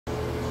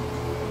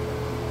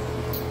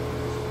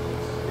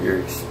you're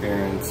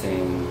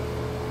experiencing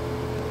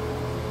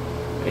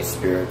a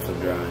spiritual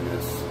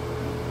dryness.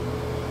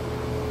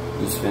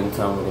 You spend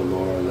time with the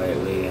Lord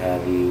lately.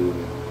 Have you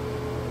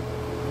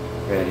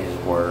read His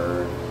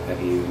Word?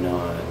 Have you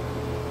not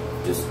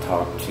just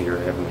talked to your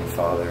Heavenly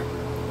Father?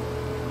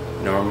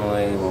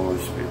 Normally, when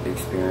we're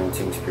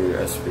experiencing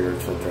a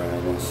spiritual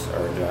dryness,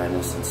 or a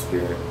dryness in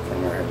spirit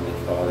from our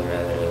Heavenly Father,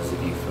 that is,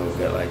 if you feel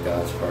good like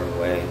God's far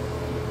away,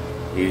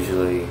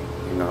 usually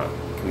you're not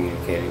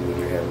communicating with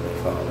your Heavenly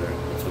Father.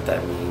 That's what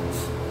that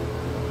means.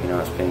 You're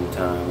not spending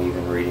time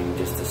even reading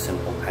just a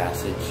simple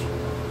passage.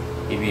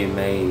 You'd be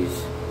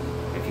amazed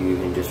if you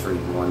even just read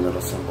one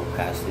little simple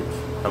passage,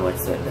 how much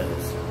that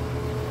does.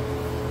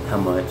 How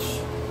much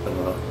of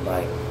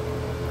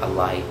a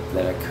light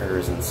that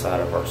occurs inside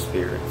of our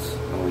spirits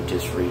when we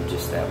just read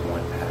just that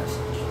one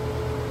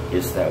passage.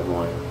 Just that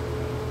one.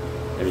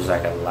 There's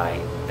like a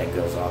light that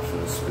goes off in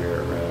the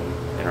spirit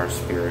realm, in our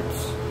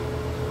spirits,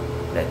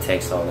 that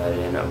takes all that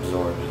in,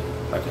 absorbs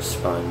it like a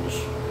sponge.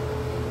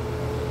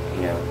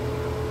 You know,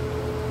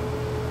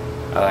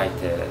 I like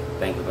to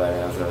think about it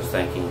as I was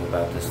thinking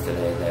about this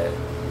today, that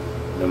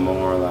the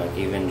more, like,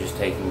 even just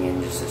taking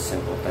in just a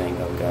simple thing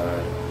of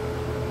God,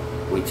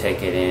 we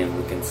take it in,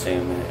 we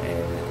consume it,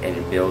 and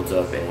it builds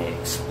up and it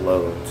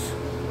explodes.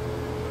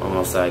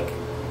 Almost like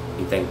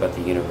you think about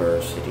the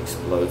universe, it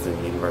explodes in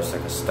the universe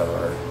like a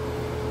star,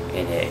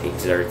 and it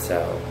exerts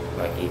out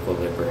like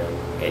equilibrium.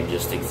 It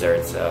just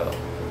exerts out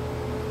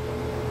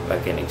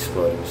like an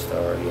exploding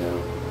star, you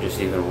know. Just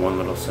even one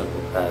little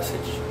simple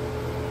passage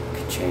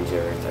could change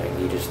everything.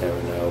 You just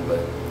never know.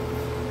 But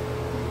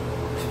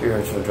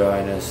spiritual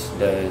dryness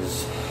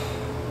does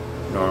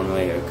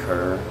normally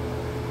occur,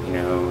 you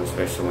know,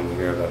 especially when you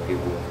hear about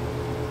people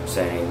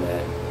saying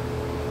that,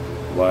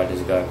 why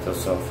does God feel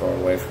so far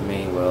away from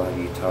me? Well, have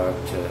you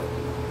talked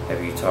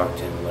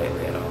to Him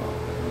lately at all?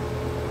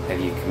 Have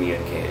you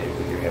communicated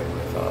with your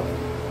Heavenly Father?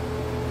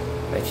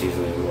 That's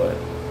usually what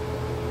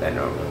that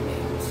normally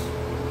means.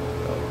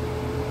 So,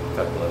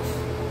 God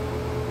bless.